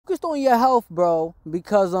on your health, bro,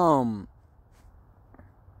 because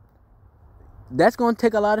that's gonna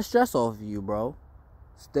take a lot of stress off of you, bro.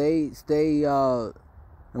 Stay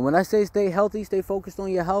and when I say stay healthy, stay focused on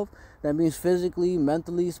your health, that means physically,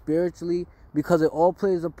 mentally, spiritually, because it all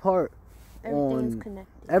plays a part.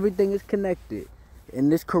 Everything is connected. And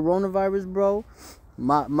this coronavirus, bro,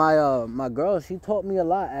 my girl, she taught me a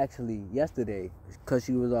lot actually yesterday, because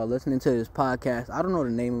she was listening to this podcast. I don't know the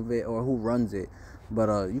name of it or who runs it, but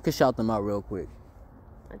you can shout them out real quick.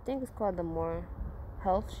 I think it's called the More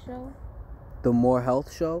Health Show. The More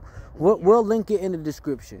Health Show. We'll link it in the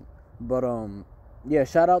description. But yeah,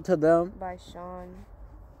 shout out to them. By Sean.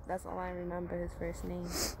 That's all I remember, his first name.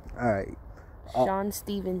 All right. Sean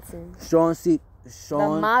Stevenson. Sean.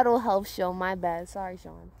 The Model Health Show. My bad. Sorry,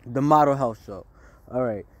 Sean. The Model Health Show. All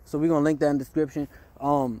right. So we're gonna link that in the description.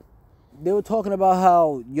 They were talking about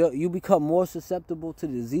how you become more susceptible to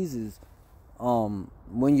diseases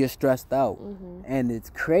when you're stressed out. Mm-hmm. And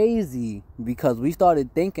it's crazy because we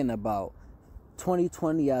started thinking about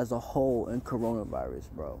 2020 as a whole and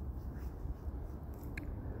coronavirus, bro.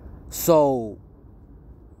 So,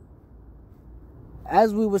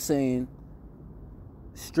 as we were saying,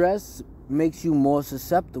 stress makes you more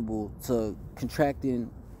susceptible to contracting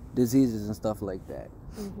diseases and stuff like that.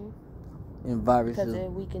 Mm-hmm. And viruses. Because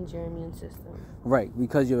it weakens your immune system. Right,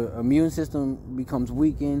 because your immune system becomes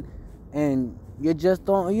weakened, and you're just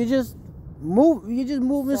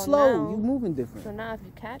moving slow. You're moving different. So now, if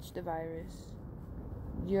you catch the virus,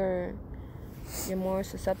 you're more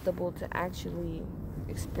susceptible to actually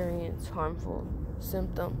experience harmful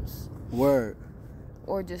symptoms. Word.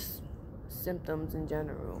 Or just symptoms in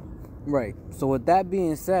general. Right. So with that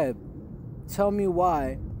being said, tell me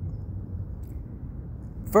why.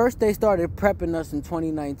 First, they started prepping us in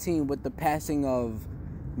 2019 with the passing of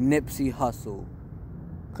Nipsey Hussle,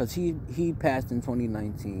 because he passed in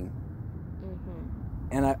 2019.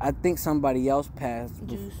 Mm-hmm. And I think somebody else passed.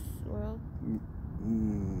 Juice WRLD?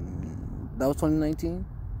 That was 2019?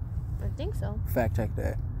 I think so. Fact check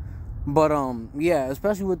that. But yeah,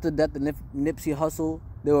 especially with the death of Nipsey Hussle,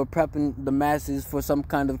 they were prepping the masses for some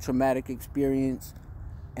kind of traumatic experience.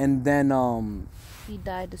 And then he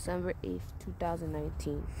died December 8th,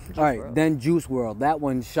 2019. All right, then Juice WRLD. That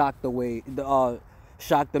one shocked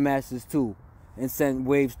shocked the masses too, and sent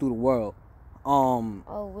waves through the world.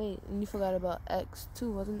 Oh wait, and you forgot about X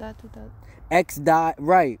too, wasn't that 2000? X died,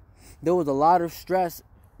 right. There was a lot of stress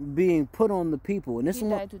being put on the people, and he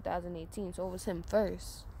died 2018, so it was him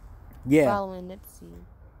first. Yeah. Following Nipsey.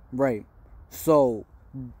 Right. So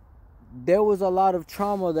there was a lot of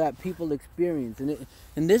trauma that people experienced, and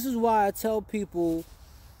this is why I tell people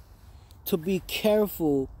to be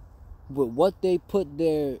careful with what they put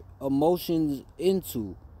their emotions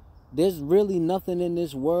into. There's really nothing in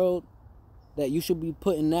this world that you should be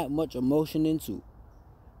putting that much emotion into.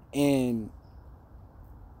 And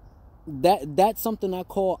that's something I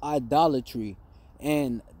call idolatry.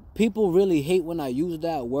 And people really hate when I use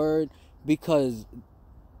that word, because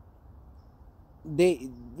they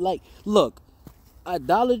look,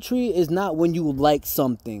 idolatry is not when you like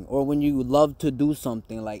something or when you love to do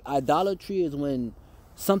something. Like, idolatry is when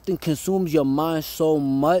something consumes your mind so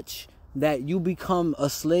much that you become a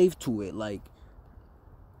slave to it. Like,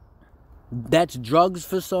 that's drugs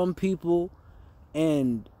for some people,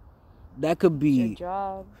 and that could be your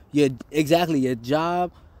job. Your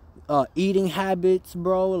job, eating habits,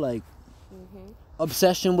 bro. Like,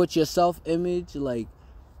 obsession with your self-image, like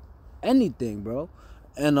anything, bro.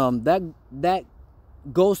 And that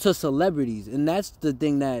goes to celebrities, and that's the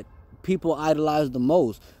thing that people idolize the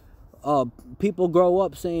most. People grow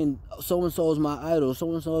up saying so and so is my idol,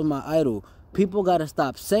 so and so is my idol. People gotta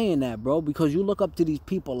stop saying that, bro, because you look up to these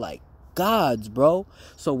people like gods, bro.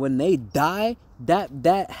 So when they die,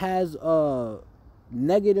 that has a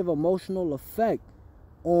negative emotional effect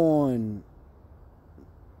on,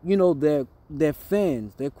 you know, their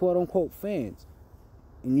fans, their quote unquote fans.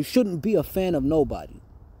 And you shouldn't be a fan of nobody.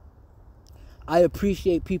 I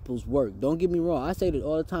appreciate people's work. Don't get me wrong. I say that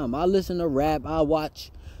all the time. I listen to rap. I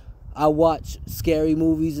watch scary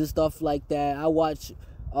movies and stuff like that. I watch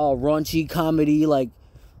raunchy comedy. Like,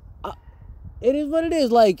 it is what it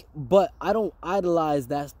is. Like, but I don't idolize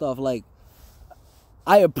that stuff. Like,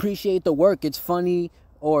 I appreciate the work. It's funny,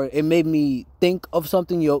 or it made me think of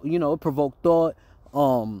something. You know, it provoked thought.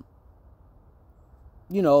 You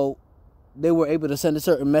know, they were able to send a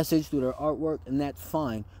certain message through their artwork, and that's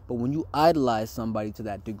fine. But when you idolize somebody to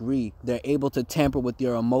that degree, they're able to tamper with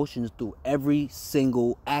your emotions through every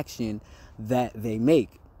single action that they make.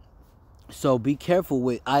 So be careful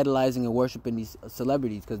with idolizing and worshiping these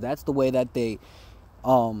celebrities, because that's the way that they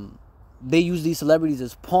they use these celebrities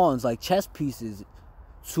as pawns, like chess pieces,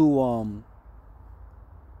 to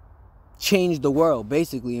change the world,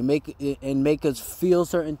 basically, and make us feel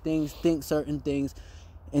certain things, think certain things,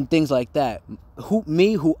 and things like that.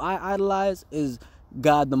 Who I idolize is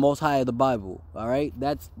God, the Most High of the Bible. All right,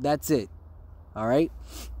 that's it. All right.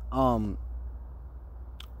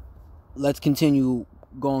 Let's continue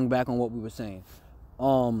going back on what we were saying.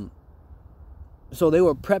 So they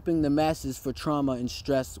were prepping the masses for trauma and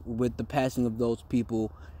stress with the passing of those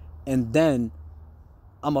people, and then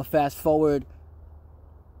I'm gonna fast forward.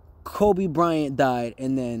 Kobe Bryant died,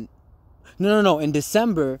 and then no. In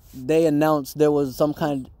December, they announced there was some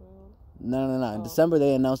kind. No. In December,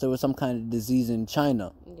 they announced there was some kind of disease in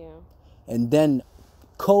China. Yeah. And then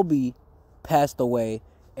Kobe passed away,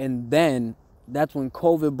 and then that's when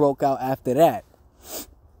COVID broke out after that.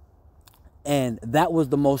 And that was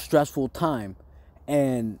the most stressful time.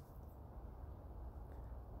 And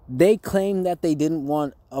they claimed that they didn't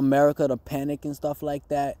want America to panic and stuff like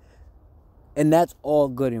that. And that's all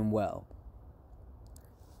good and well.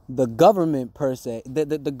 The government, per se,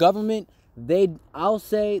 the government, I'll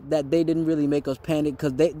say that they didn't really make us panic,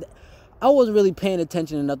 because I wasn't really paying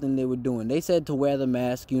attention to nothing they were doing. They said to wear the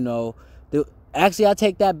mask, you know. Actually, I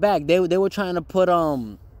take that back. They were trying to put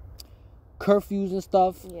curfews and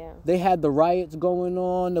stuff. Yeah. They had the riots going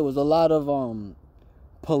on. There was a lot of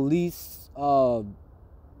police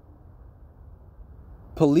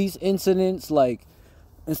incidents, like,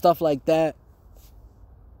 and stuff like that.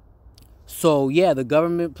 So yeah, the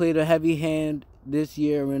government played a heavy hand this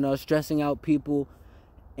year in stressing out people,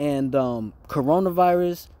 and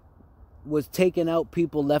coronavirus was taking out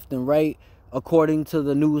people left and right, according to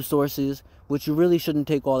the news sources, which you really shouldn't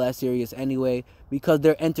take all that serious anyway, because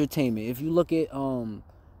they're entertainment. If you look at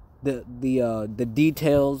the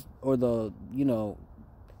details, or the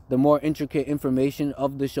more intricate information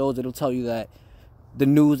of the shows, it'll tell you that the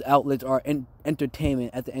news outlets are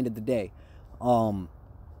entertainment at the end of the day.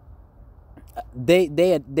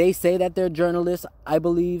 They say that they're journalists, I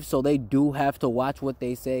believe, so they do have to watch what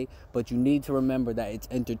they say, but you need to remember that it's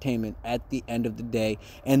entertainment at the end of the day,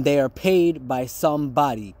 and they are paid by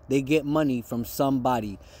somebody. They get money from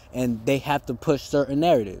somebody, and they have to push certain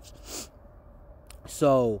narratives.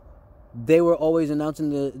 So they were always announcing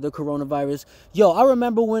the coronavirus. Yo, I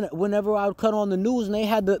remember whenever I would cut on the news and they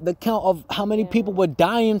had the count of how many people were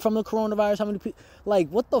dying from the coronavirus, how many people, like,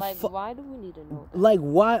 what the fuck? Why do we need to know that? Like,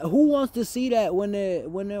 why? Who wants to see that when they're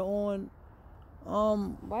on?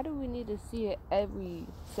 Why do we need to see it every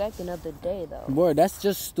second of the day, though? Word, that's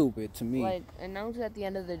just stupid to me. Like, announce it at the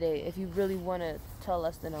end of the day if you really want to tell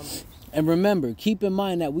us the numbers. And remember, keep in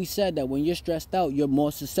mind that we said that when you're stressed out, you're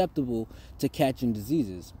more susceptible to catching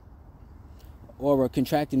diseases or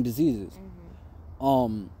contracting diseases.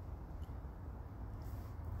 Mm-hmm.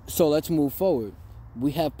 So let's move forward.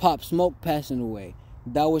 We have Pop Smoke passing away.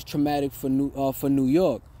 That was traumatic for New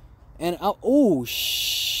York. And oh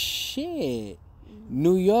shit,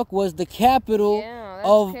 New York was the capital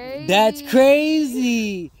of. Crazy. That's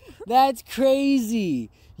crazy. That's crazy.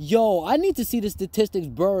 Yo, I need to see the statistics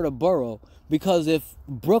borough to borough, because if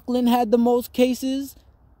Brooklyn had the most cases,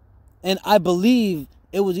 and I believe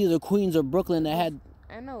it was either Queens or Brooklyn that had.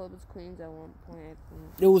 I know it was Queens at one point, I think.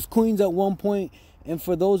 It was Queens at one point, and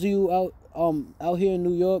for those of you out here in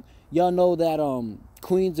New York, y'all know that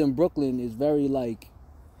Queens and Brooklyn is very, like,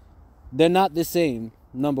 they're not the same.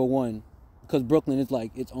 Number one, because Brooklyn is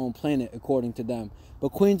like its own planet according to them. But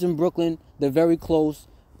Queens and Brooklyn, they're very close,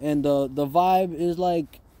 and the vibe is,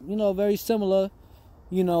 like, very similar.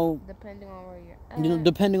 Depending on where you're at.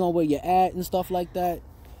 Depending on where you're at and stuff like that.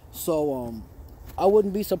 So I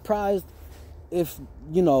wouldn't be surprised if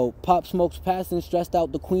Pop Smoke's passing stressed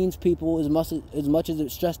out the Queens people as much as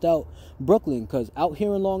it stressed out Brooklyn. Because out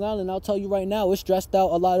here in Long Island, I'll tell you right now, it stressed out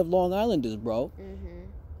a lot of Long Islanders, bro.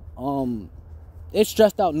 Mm-hmm. It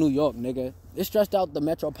stressed out New York, nigga. It stressed out the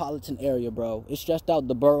metropolitan area, bro. It stressed out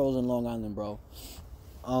the boroughs in Long Island, bro.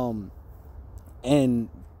 And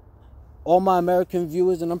all my American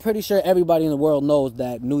viewers, and I'm pretty sure everybody in the world knows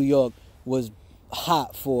that New York was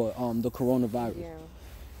hot for the coronavirus.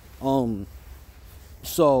 Yeah.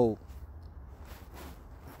 So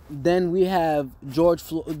then we have George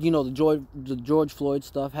Floyd, the George Floyd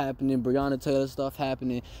stuff happening, Breonna Taylor stuff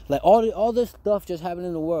happening, like all this stuff just happening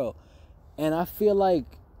in the world. And I feel like,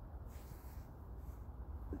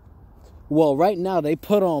 well, right now they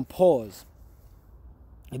put on pause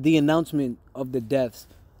the announcement of the deaths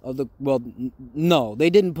of the, well, no, they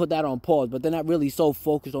didn't put that on pause, but they're not really so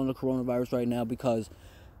focused on the coronavirus right now, because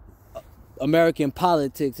American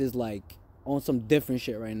politics is like on some different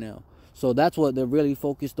shit right now. So that's what they're really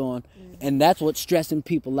focused on, and that's what's stressing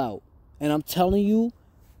people out. And I'm telling you,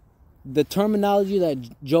 the terminology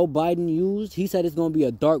that Joe Biden used, he said it's going to be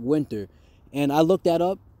a dark winter. And I looked that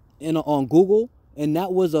up on Google, and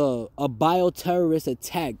that was a bioterrorist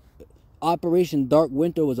attack. Operation Dark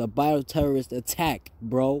Winter was a bioterrorist attack,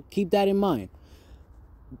 bro. Keep that in mind.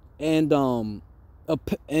 And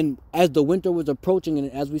and as the winter was approaching,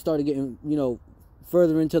 and as we started getting,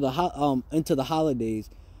 further into the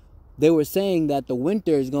holidays, they were saying that the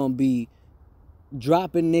winter is gonna be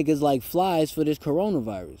dropping niggas like flies for this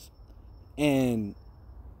coronavirus. And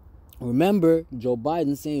remember, Joe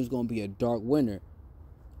Biden saying it's gonna be a dark winter.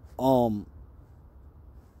 I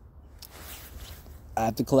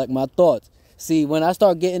have to collect my thoughts. See, when I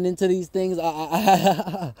start getting into these things,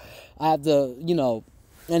 I have to,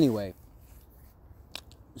 anyway.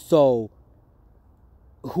 So,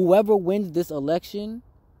 whoever wins this election,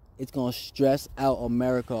 it's going to stress out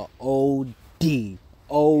America OD.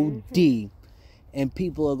 OD. And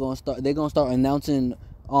people are going to start announcing,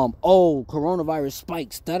 coronavirus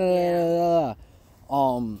spikes.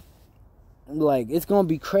 Like, it's going to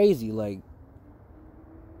be crazy. Like,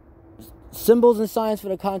 symbols and signs for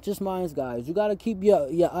the conscious minds, guys. You got to keep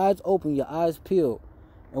your eyes open, your eyes peeled.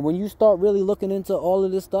 And when you start really looking into all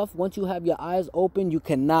of this stuff, once you have your eyes open, you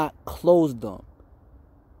cannot close them.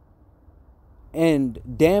 And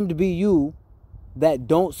damned be you that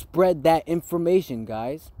don't spread that information,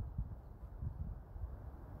 guys.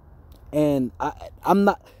 And I'm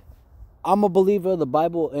a believer of the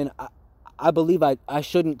Bible, and I believe I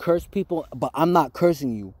shouldn't curse people, but I'm not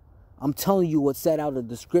cursing you. I'm telling you what's said out of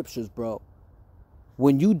the scriptures, bro.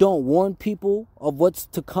 When you don't warn people of what's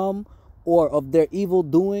to come or of their evil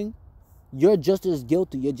doing, you're just as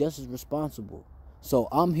guilty. You're just as responsible. So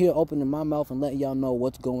I'm here opening my mouth and letting y'all know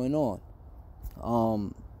what's going on.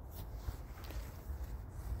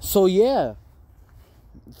 So yeah.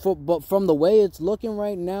 But from the way it's looking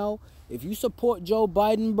right now, if you support Joe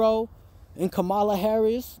Biden, bro, and Kamala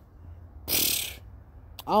Harris,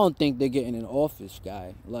 I don't think they're getting in office,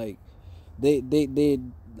 guy. Like, they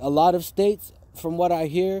a lot of states, from what I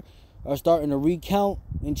hear, are starting to recount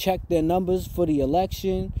and check their numbers for the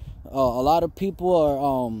election. A lot of people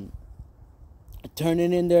are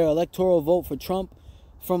turning in their electoral vote for Trump,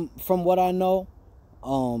 from what I know.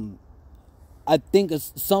 I think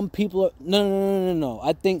some people are no.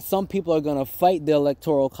 I think some people are gonna fight the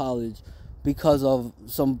electoral college because of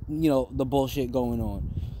some, the bullshit going on.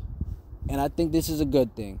 And I think this is a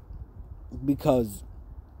good thing, because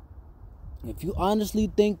if you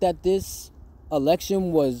honestly think that this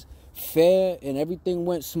election was fair and everything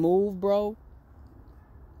went smooth, bro,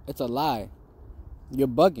 it's a lie. You're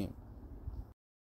bugging.